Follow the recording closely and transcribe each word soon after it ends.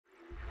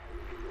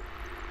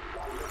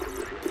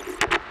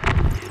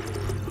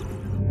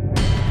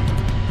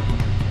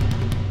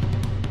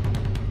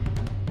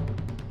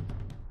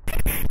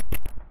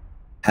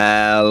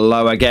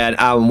Hello again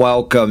and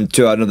welcome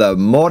to another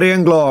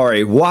Mordian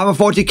Glory Warhammer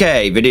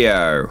 40k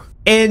video.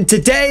 In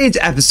today's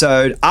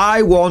episode,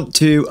 I want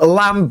to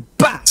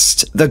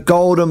lambast the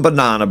Golden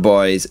Banana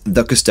Boys,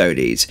 the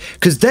Custodies,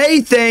 because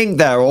they think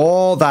they're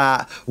all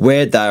that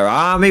with their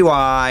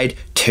army-wide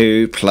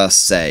 2+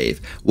 save.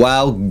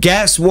 Well,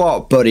 guess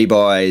what, buddy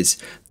boys?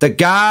 The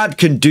Guard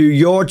can do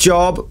your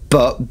job,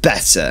 but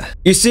better.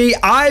 You see,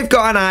 I've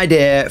got an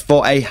idea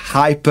for a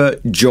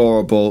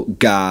hyper-durable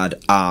Guard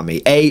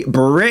army. A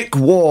brick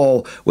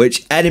wall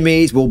which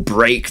enemies will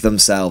break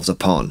themselves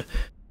upon.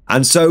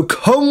 And so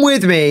come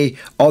with me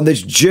on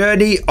this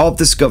journey of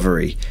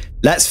discovery.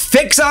 Let's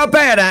fix our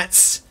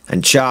bayonets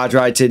and charge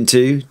right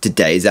into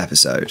today's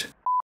episode.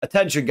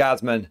 Attention,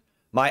 Guardsmen.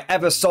 My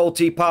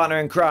ever-salty partner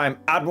in crime,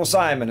 Admiral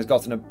Simon, has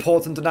got an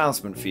important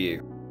announcement for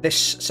you. This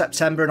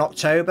September and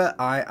October,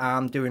 I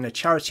am doing a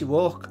charity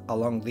walk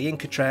along the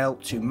Inca Trail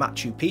to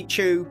Machu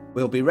Picchu.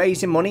 We'll be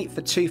raising money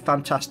for two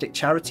fantastic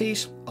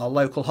charities, our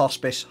local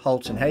hospice,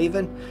 Halton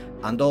Haven,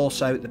 and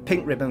also the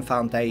Pink Ribbon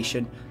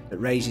Foundation that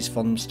raises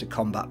funds to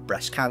combat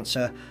breast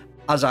cancer.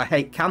 As I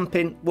hate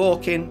camping,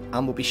 walking,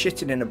 and will be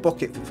shitting in a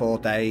bucket for 4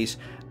 days,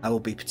 I will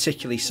be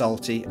particularly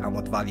salty and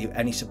would value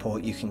any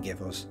support you can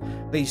give us.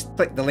 Please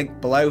click the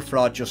link below for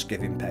our Just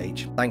Giving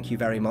page. Thank you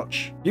very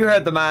much. You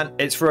heard the man,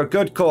 it's for a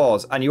good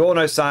cause, and you all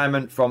know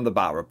Simon from the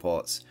battle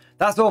reports.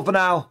 That's all for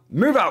now.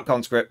 Move out,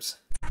 conscripts.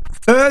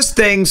 First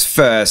things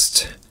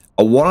first,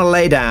 I want to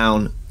lay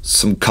down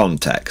some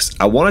context.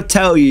 I want to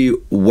tell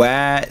you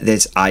where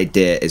this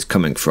idea is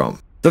coming from.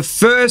 The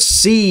first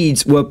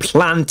seeds were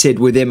planted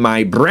within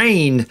my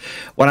brain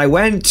when I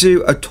went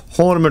to a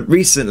tournament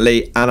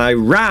recently and I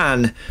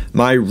ran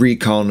my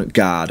Recon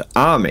Guard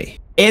army.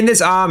 In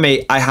this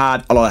army, I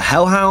had a lot of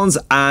Hellhounds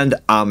and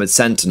Armored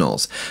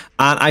Sentinels,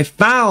 and I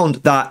found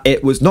that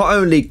it was not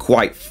only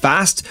quite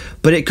fast,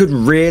 but it could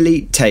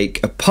really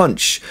take a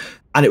punch.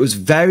 And it was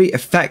very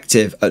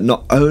effective at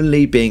not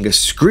only being a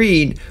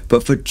screen,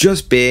 but for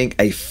just being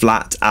a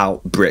flat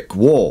out brick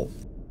wall.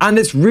 And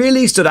this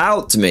really stood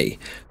out to me,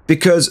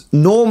 because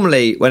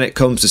normally when it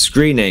comes to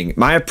screening,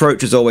 my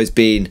approach has always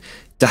been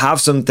to have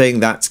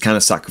something that's kind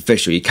of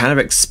sacrificial. You kind of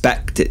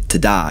expect it to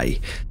die.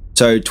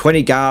 So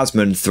 20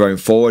 guardsmen thrown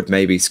forward,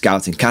 maybe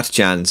scouting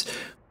Catachans,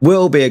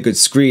 will be a good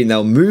screen.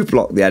 They'll move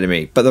block the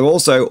enemy, but they're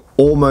also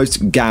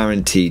almost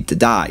guaranteed to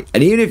die.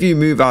 And even if you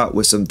move out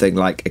with something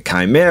like a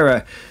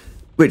Chimera,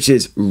 which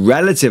is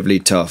relatively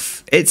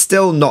tough, it's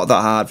still not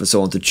that hard for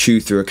someone to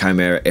chew through a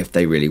Chimera if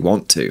they really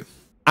want to.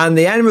 And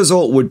the end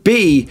result would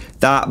be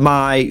that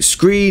my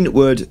screen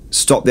would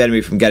stop the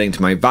enemy from getting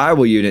to my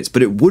viable units,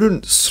 but it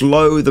wouldn't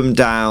slow them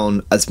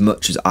down as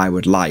much as I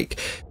would like.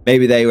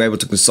 Maybe they were able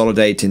to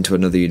consolidate into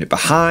another unit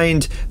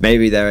behind,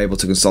 maybe they were able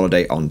to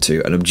consolidate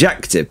onto an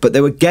objective, but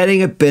they were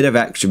getting a bit of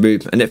extra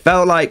movement, and it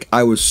felt like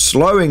I was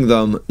slowing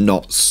them,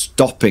 not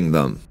stopping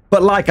them.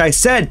 But like I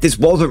said, this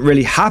wasn't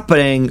really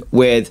happening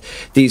with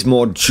these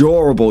more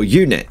durable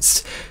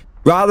units.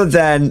 Rather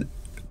than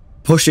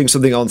pushing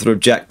something onto an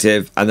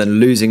objective and then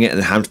losing it and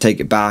then having to take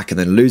it back and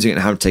then losing it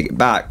and having to take it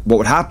back, what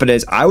would happen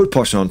is I would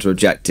push onto an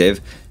objective,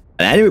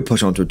 an enemy would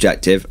push onto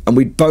objective, and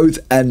we'd both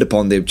end up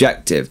on the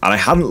objective, and I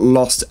hadn't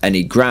lost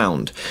any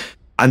ground.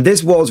 And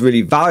this was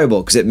really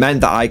valuable because it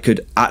meant that I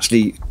could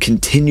actually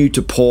continue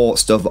to pour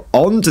stuff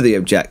onto the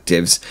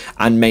objectives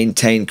and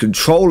maintain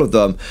control of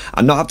them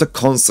and not have to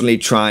constantly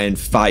try and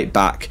fight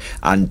back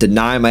and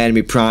deny my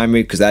enemy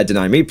primary because they're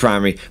denying me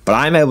primary, but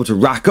I'm able to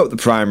rack up the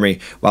primary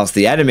whilst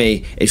the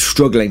enemy is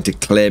struggling to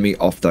clear me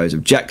off those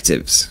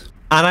objectives.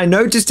 And I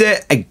noticed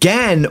it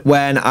again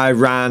when I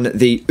ran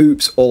the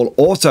Oops All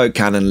Auto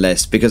Cannon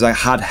list, because I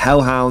had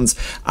Hellhounds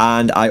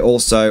and I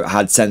also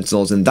had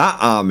Sentinels in that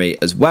army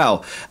as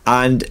well.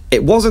 And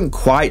it wasn't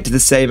quite to the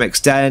same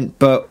extent,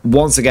 but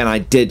once again I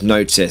did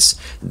notice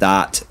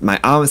that my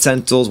Armored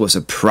Sentinels were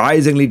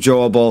surprisingly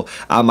durable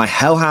and my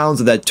Hellhounds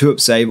and their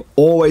 2-up save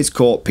always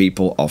caught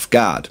people off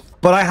guard.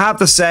 But I have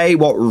to say,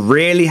 what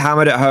really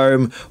hammered it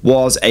home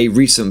was a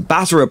recent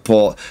battle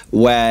report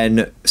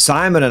when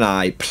Simon and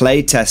I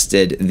play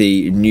tested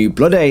the new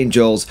Blood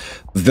Angels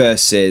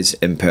versus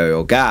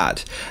Imperial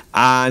Guard.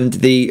 And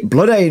the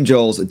Blood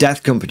Angels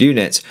Death Company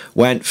units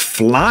went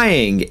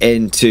flying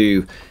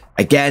into,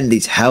 again,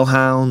 these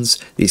Hellhounds,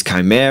 these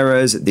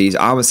Chimeras, these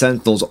Armored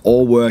Sentinels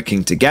all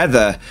working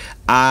together,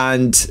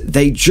 and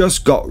they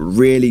just got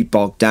really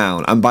bogged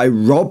down. And by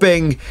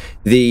robbing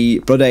the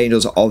Blood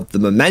Angels of the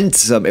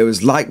momentum, it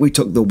was like we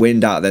took the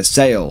wind out of their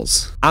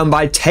sails. And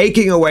by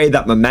taking away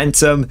that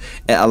momentum,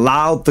 it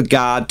allowed the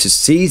Guard to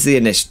seize the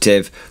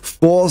initiative,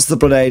 force the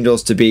Blood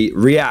Angels to be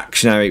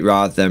reactionary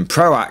rather than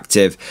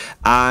proactive,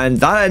 and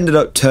that ended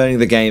up turning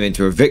the game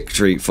into a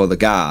victory for the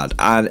Guard.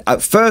 And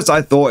at first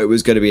I thought it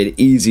was going to be an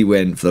easy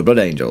win for the Blood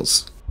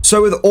Angels.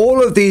 So with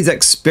all of these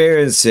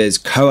experiences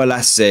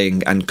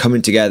coalescing and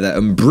coming together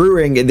and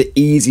brewing in the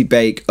easy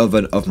bake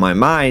oven of my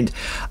mind,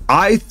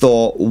 I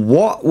thought,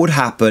 what would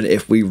happen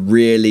if we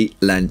really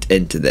lent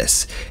into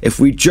this? If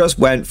we just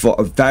went for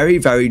a very,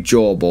 very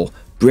durable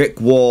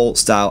brick wall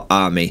style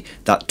army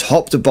that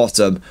top to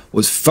bottom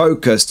was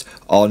focused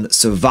on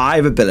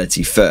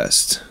survivability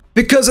first.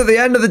 Because at the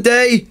end of the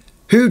day,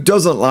 who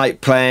doesn't like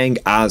playing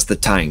as the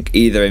tank,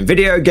 either in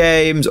video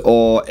games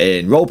or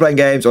in role-playing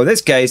games, or in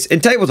this case,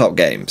 in tabletop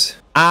games?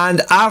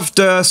 And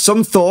after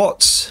some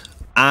thoughts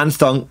and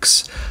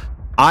thunks,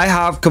 I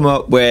have come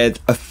up with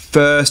a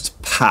first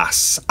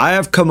pass. I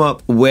have come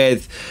up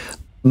with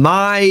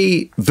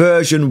my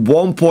version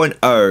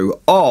 1.0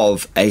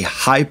 of a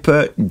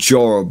hyper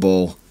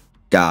durable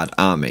guard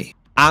army.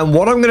 And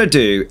what I'm going to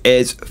do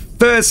is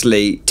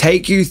firstly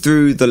take you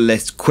through the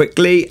list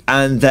quickly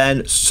and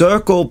then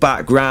circle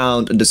back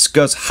round and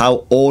discuss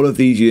how all of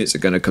these units are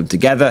going to come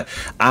together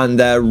and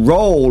their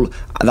role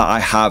that I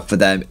have for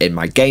them in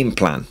my game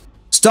plan.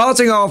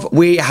 Starting off,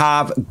 we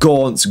have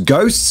Gaunt's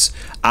Ghosts,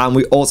 and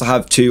we also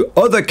have 2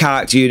 other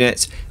character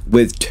units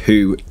with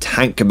 2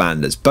 tank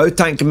commanders. Both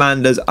tank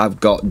commanders have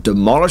got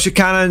Demolisher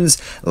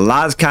cannons,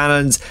 las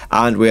cannons,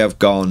 and we have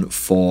gone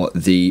for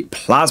the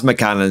plasma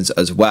cannons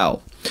as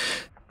well.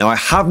 Now, I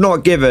have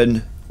not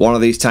given one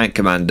of these tank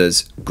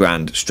commanders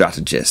Grand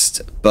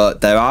Strategist,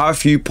 but there are a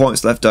few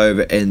points left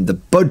over in the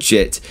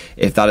budget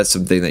if that is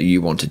something that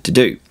you wanted to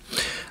do.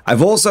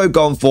 I've also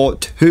gone for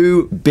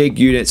 2 big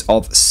units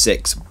of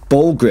 6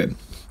 Bullgrim,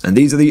 and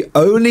these are the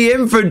only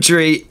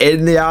infantry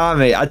in the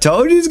army. I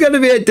told you it's going to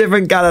be a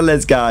different kind of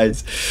list,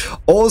 guys.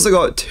 Also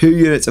got 2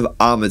 units of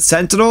Armored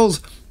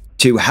Sentinels,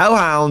 2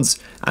 Hellhounds,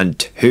 and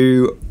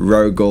 2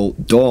 Rogel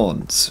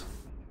Dawns.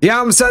 The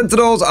Armored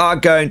Sentinels are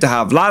going to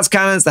have las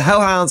cannons, the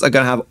Hellhounds are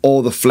going to have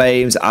all the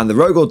flames, and the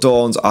Rogel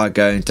Dawns are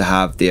going to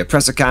have the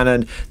oppressor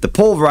cannon, the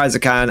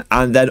pulverizer cannon,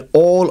 and then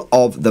all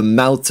of the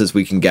melters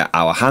we can get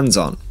our hands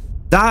on.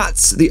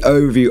 That's the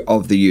overview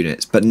of the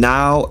units, but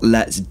now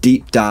let's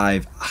deep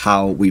dive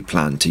how we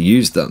plan to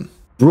use them.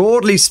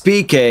 Broadly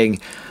speaking,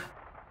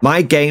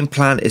 my game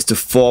plan is to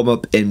form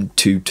up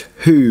into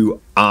 2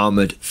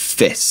 armored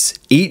fists,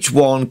 each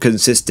one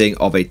consisting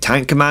of a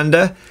tank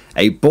commander,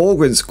 a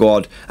Bullgrim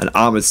squad, an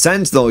armored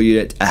sentinel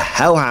unit, a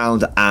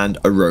Hellhound, and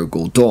a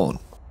Rogel Dawn.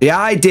 The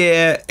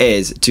idea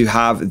is to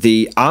have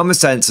the Armored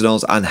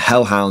Sentinels and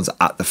Hellhounds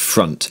at the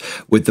front,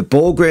 with the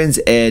Bullgrims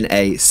in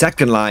a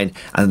second line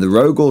and the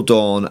Rogel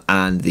Dawn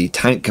and the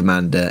Tank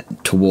Commander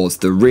towards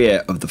the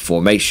rear of the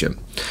formation.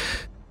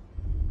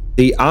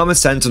 The Armored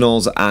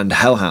Sentinels and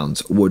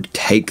Hellhounds would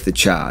take the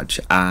charge,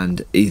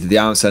 and either the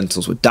Armored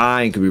Sentinels would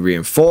die and could be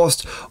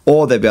reinforced,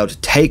 or they'd be able to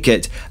take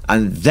it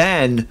and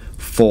then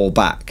fall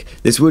back.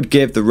 This would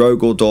give the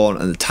Rogel Dawn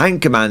and the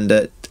Tank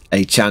Commander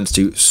a chance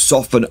to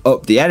soften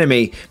up the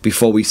enemy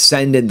before we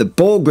send in the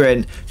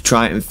Bullgrim to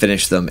try and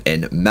finish them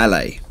in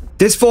melee.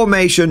 This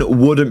formation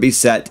wouldn't be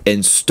set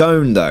in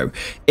stone though.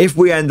 If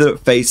we ended up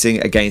facing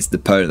against an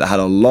opponent that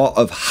had a lot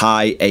of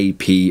high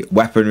AP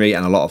weaponry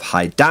and a lot of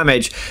high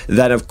damage,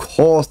 then of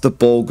course the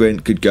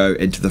Bullgrim could go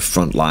into the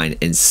front line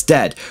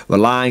instead,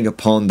 relying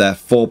upon their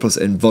 4+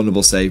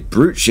 invulnerable save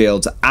brute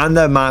shields and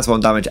their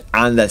 -1 damage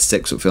and their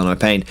 6 feel no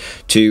pain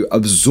to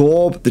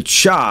absorb the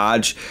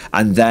charge,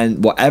 and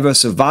then whatever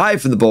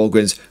survived from the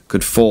Bullgrims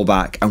could fall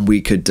back and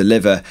we could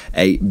deliver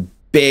a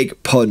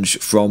big punch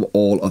from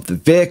all of the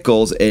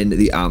vehicles in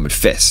the Armored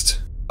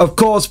Fist. Of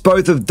course,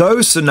 both of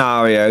those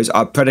scenarios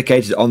are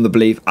predicated on the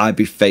belief I'd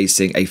be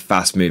facing a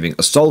fast-moving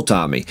assault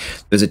army.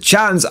 There's a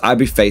chance I'd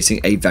be facing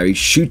a very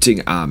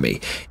shooting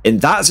army. In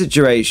that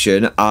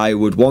situation, I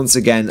would once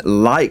again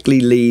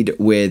likely lead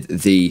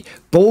with the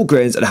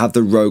Bullgrims and have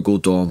the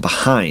Rogel Dawn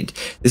behind.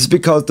 This is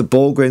because the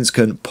Bullgrims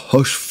can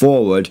push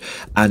forward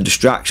and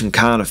distraction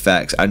counter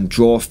effects and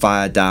draw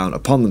fire down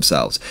upon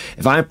themselves.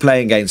 If I'm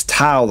playing against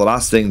Tau, the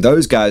last thing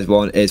those guys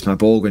want is my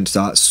Bullgrim to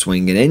start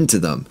swinging into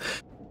them.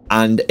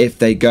 And if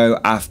they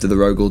go after the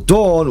Rogel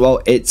Dawn, well,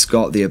 it's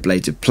got the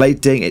ablative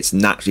plating, it's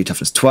naturally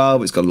toughness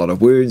 12, it's got a lot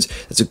of wounds.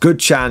 There's a good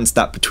chance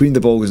that between the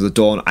Bullgrims and the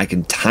Dawn, I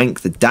can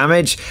tank the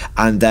damage,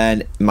 and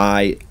then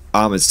my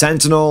Armored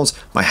Sentinels,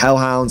 my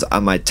Hellhounds,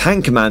 and my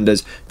Tank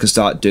Commanders can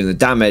start doing the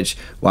damage,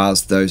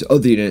 whilst those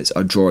other units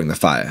are drawing the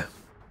fire.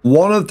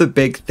 One of the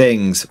big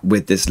things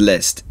with this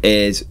list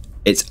is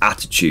its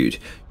attitude.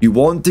 You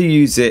want to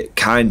use it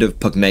kind of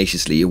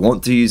pugnaciously. You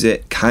want to use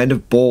it kind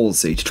of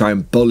ballsy to try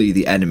and bully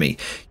the enemy.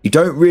 You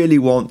don't really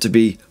want to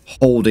be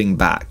holding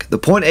back. The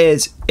point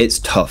is, it's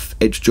tough,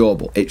 it's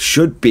durable. It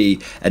should be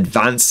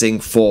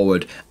advancing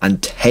forward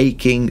and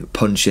taking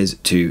punches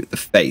to the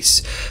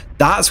face.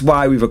 That's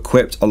why we've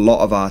equipped a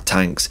lot of our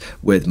tanks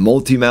with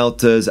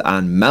multi-melters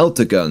and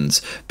melter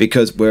guns,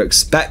 because we're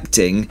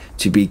expecting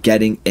to be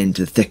getting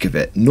into the thick of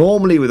it.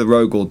 Normally with a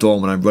Rogel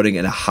Dawn, when I'm running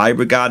in a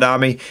hybrid guard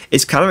army,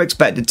 it's kind of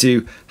expected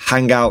to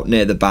hang out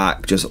near the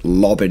back, just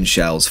lobbing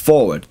shells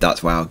forward.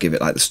 That's why I'll give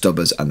it like the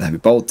stubbers and the heavy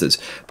bolters.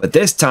 But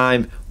this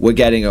time, we're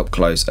getting up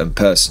close and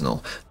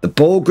personal. The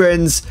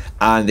Bullgrims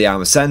and the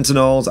Armored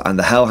Sentinels and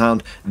the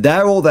Hellhound,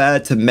 they're all there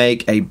to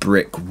make a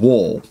brick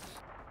wall.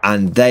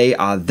 And they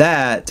are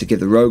there to give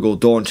the Rogel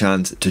Dawn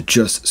chance to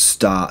just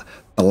start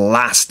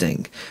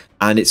blasting.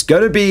 And it's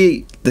going to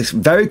be this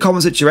very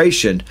common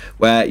situation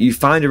where you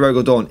find a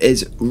Rogal Dawn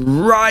is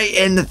right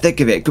in the thick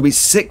of it. It could be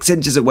 6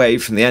 inches away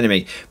from the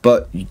enemy,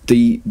 but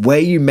the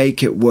way you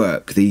make it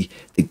work, the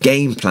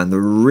game plan, the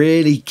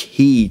really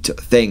key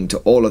thing to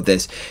all of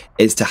this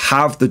is to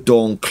have the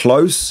Dawn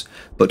close,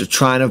 but to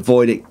try and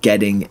avoid it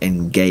getting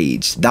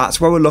engaged.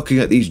 That's why we're looking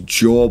at these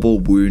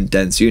durable wound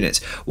dense units,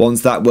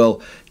 ones that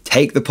will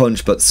take the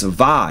punch but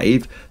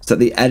survive, so that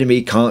the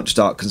enemy can't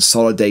start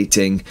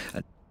consolidating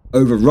and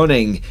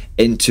overrunning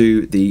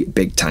into the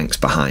big tanks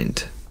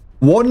behind.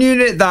 One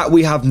unit that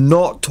we have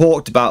not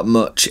talked about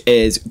much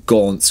is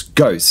Gaunt's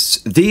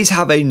Ghosts. These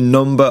have a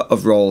number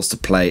of roles to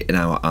play in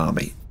our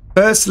army.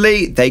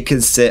 Firstly, they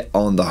can sit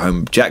on the home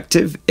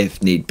objective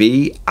if need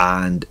be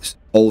and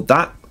hold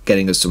that,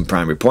 getting us some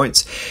primary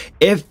points.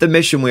 If the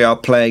mission we are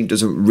playing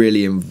doesn't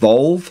really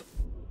involve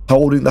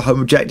holding the home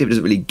objective,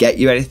 doesn't really get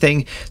you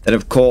anything, then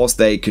of course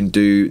they can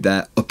do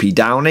their uppy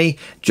downy,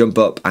 jump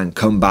up and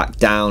come back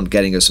down,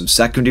 getting us some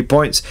secondary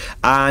points.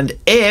 And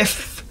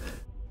if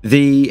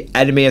the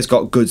enemy has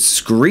got good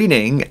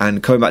screening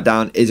and coming back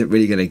down isn't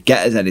really going to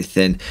get us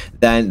anything,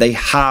 then they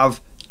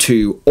have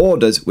 2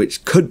 orders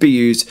which could be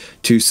used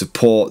to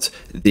support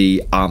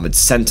the armored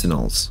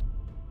sentinels.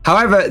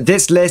 However,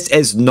 this list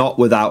is not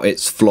without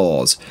its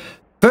flaws.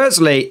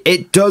 Firstly,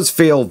 it does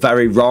feel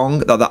very wrong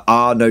that there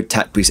are no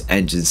tech priest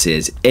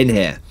agencies in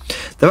here.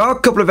 There are a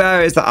couple of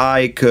areas that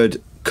I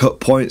could cut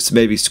points to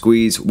maybe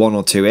squeeze 1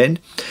 or 2 in.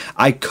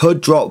 I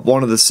could drop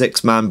one of the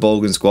 6-man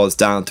Bulgan squads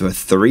down to a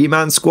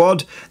 3-man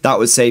squad. That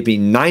would save me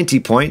 90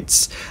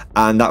 points,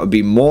 and that would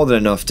be more than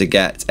enough to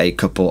get a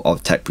couple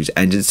of tech priest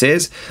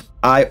agencies.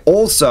 I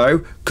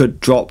also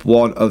could drop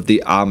one of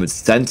the armored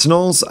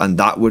sentinels, and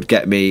that would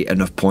get me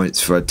enough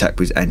points for a tech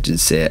priest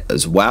agency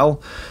as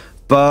well.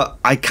 But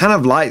I kind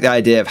of like the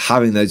idea of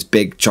having those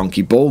big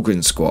chunky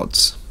Bulgren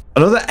squads.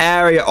 Another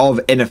area of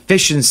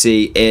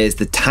inefficiency is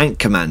the tank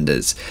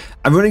commanders.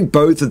 I'm running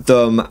both of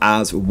them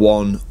as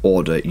 1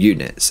 order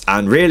units,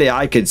 and really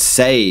I could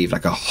save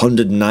like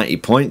 190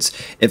 points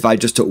if I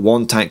just took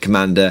 1 tank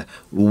commander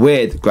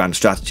with Grand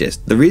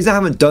Strategist. The reason I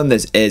haven't done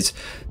this is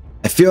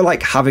I feel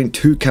like having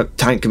 2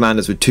 tank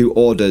commanders with 2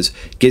 orders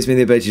gives me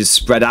the ability to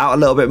spread out a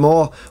little bit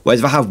more,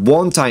 whereas if I have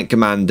 1 tank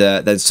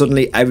commander, then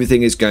suddenly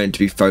everything is going to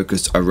be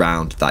focused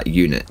around that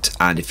unit.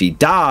 And if he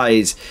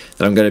dies,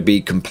 then I'm going to be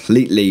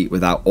completely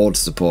without order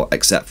support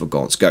except for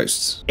Gaunt's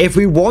Ghosts. If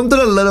we wanted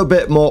a little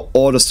bit more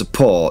order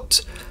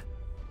support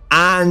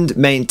and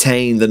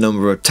maintain the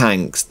number of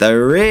tanks,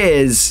 there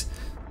is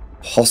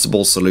a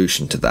possible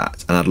solution to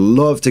that. And I'd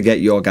love to get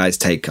your guys'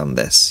 take on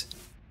this.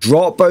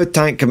 Drop both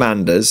tank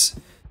commanders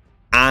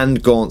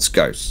and Gaunt's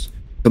Ghosts.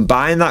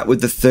 Combine that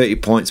with the 30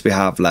 points we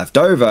have left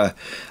over,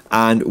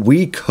 and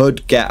we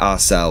could get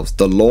ourselves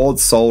the Lord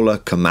Solar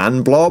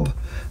Command Blob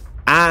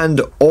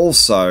and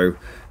also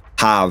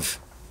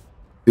have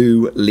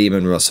 2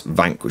 Lehman Russ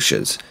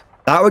Vanquishers.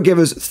 That would give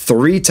us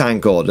 3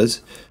 tank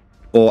orders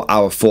for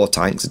our 4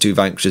 tanks, the 2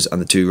 Vanquishers and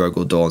the 2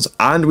 Rogal Dawns,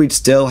 and we'd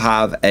still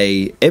have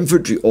a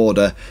infantry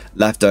order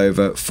left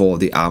over for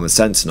the armored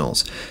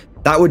sentinels.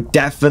 That would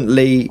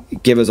definitely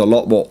give us a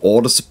lot more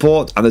order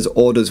support, and those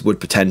orders would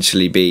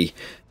potentially be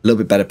a little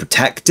bit better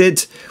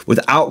protected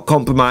without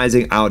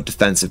compromising our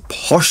defensive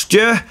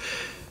posture.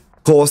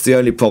 Of course, the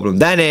only problem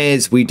then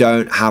is we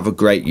don't have a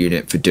great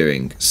unit for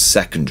doing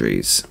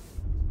secondaries.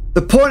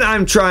 The point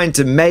I'm trying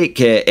to make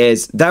here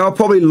is there are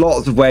probably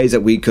lots of ways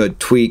that we could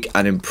tweak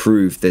and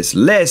improve this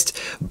list,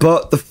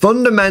 but the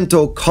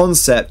fundamental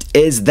concept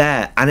is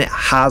there and it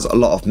has a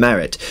lot of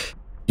merit.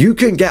 You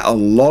can get a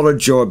lot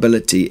of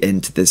durability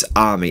into this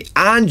army,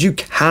 and you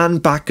can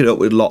back it up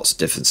with lots of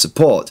different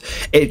support.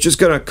 It's just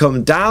going to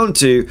come down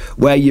to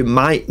where you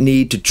might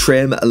need to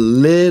trim a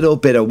little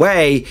bit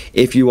away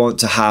if you want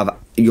to have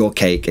your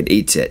cake and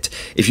eat it.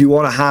 If you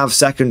want to have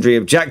secondary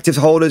objective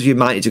holders, you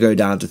might need to go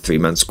down to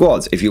 3-man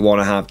squads. If you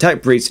want to have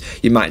tech priests,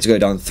 you might need to go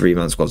down to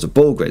 3-man squads of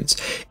Bulgrins.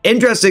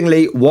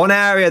 Interestingly, one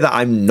area that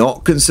I'm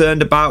not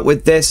concerned about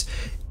with this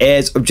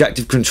is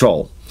objective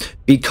control,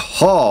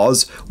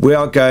 because we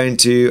are going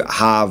to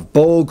have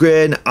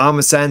Bulgrin,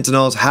 Armor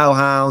Sentinels,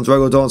 Hellhounds,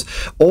 Rogal Dawns.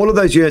 All of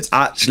those units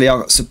actually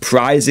are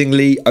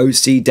surprisingly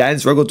OC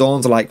dense. Rogal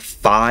Dawns are like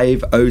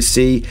 5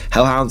 OC,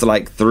 Hellhounds are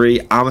like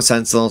 3, Armor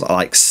Sentinels are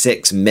like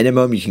 6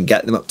 minimum. You can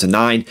get them up to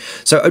 9.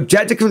 So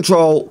objective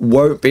control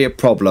won't be a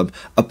problem,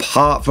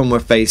 apart from we're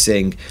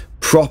facing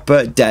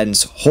proper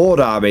dense horde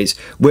armies,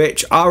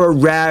 which are a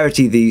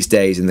rarity these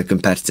days in the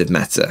competitive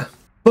meta.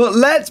 But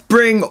let's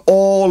bring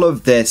all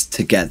of this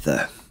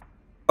together.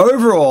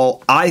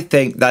 Overall, I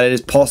think that it is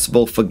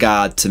possible for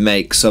Guard to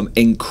make some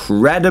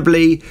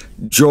incredibly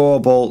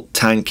durable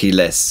tanky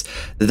lists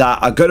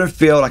that are going to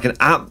feel like an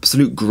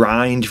absolute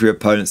grind for your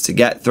opponents to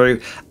get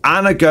through,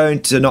 and are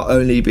going to not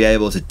only be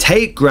able to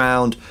take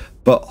ground,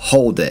 but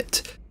hold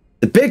it.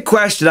 The big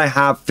question I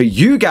have for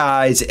you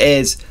guys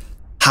is,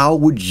 how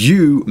would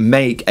you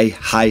make a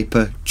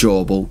hyper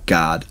durable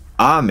Guard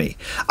army.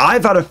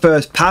 I've had a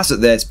first pass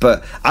at this,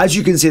 but as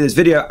you can see in this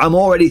video, I'm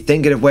already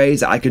thinking of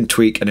ways that I can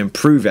tweak and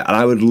improve it, and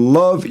I would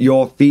love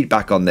your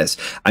feedback on this.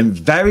 I'm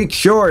very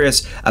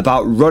curious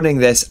about running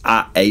this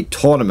at a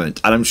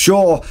tournament, and I'm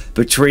sure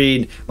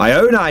between my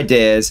own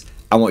ideas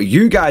and what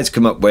you guys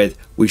come up with,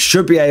 we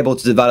should be able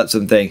to develop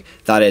something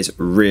that is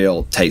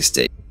real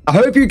tasty. I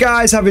hope you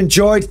guys have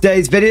enjoyed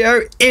today's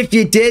video. If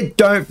you did,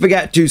 don't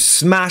forget to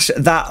smash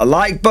that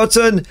like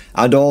button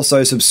and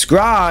also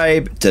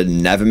subscribe to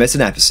never miss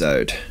an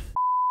episode.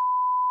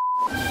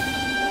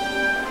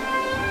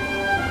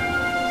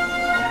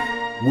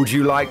 Would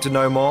you like to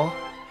know more?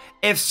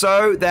 If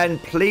so, then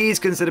please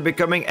consider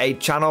becoming a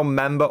channel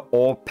member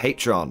or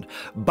patron.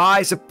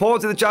 By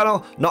supporting the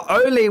channel, not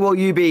only will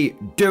you be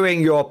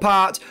doing your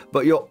part,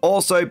 but you'll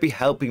also be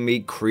helping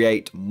me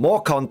create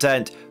more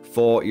content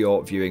for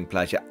your viewing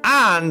pleasure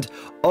and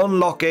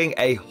unlocking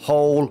a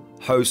whole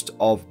host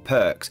of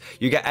perks.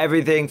 You get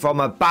everything from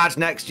a badge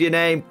next to your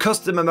name,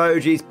 custom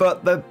emojis,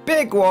 but the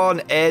big one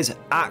is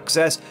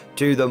access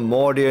to the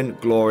Mordian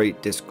Glory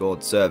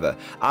Discord server,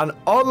 an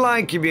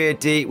online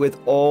community with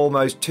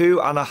almost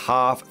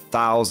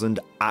 2,500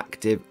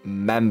 active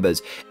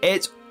members.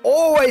 It's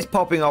always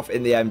popping off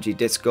in the MG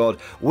Discord.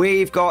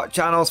 We've got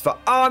channels for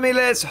army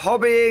lists,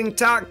 hobbying,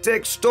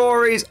 tactics,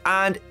 stories,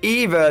 and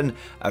even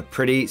a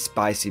pretty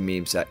spicy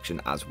meme section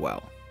as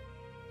well.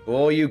 For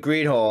all you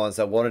greenhorns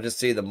that wanted to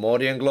see the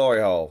Mordian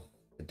glory hole,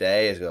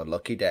 today is your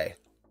lucky day.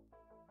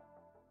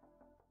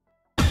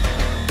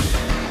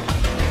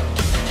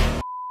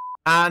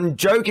 And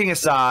joking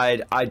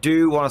aside, I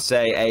do want to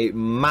say a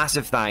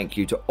massive thank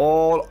you to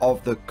all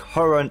of the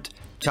current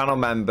channel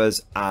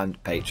members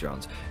and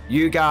patrons.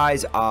 You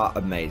guys are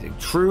amazing,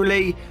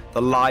 truly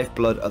the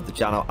lifeblood of the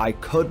channel. I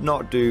could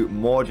not do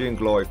Mordian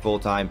Glory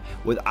full-time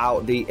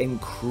without the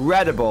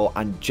incredible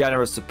and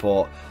generous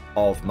support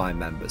of my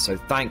members, so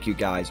thank you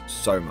guys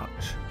so much.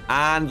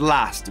 And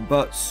last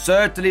but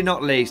certainly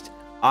not least,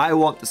 I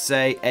want to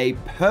say a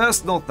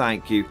personal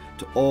thank you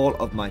to all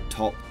of my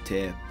top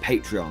tier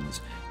Patreons.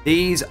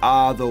 These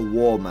are the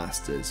War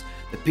Masters,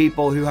 the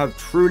people who have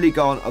truly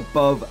gone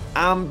above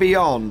and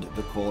beyond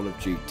the call of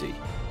duty.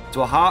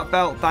 So a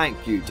heartfelt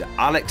thank you to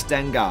Alex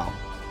Dengal,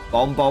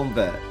 Bon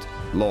Vert,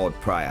 Lord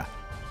Pryor,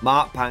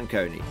 Mark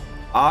Panconi,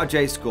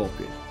 RJ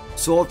Scorpion,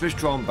 Swordfish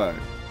Trombone,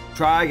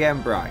 Try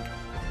Again Bragg,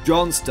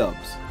 John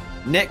Stubbs,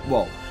 Nick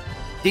Walsh,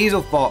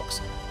 Diesel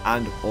Fox,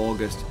 and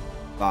August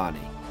Barney.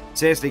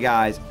 Seriously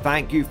guys,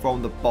 thank you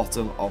from the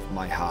bottom of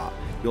my heart.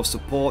 Your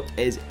support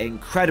is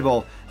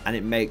incredible and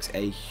it makes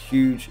a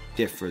huge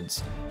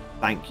difference.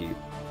 Thank you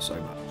so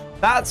much.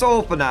 That's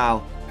all for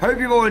now. Hope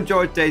you've all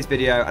enjoyed today's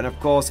video, and of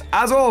course,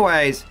 as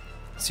always,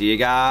 see you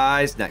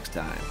guys next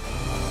time.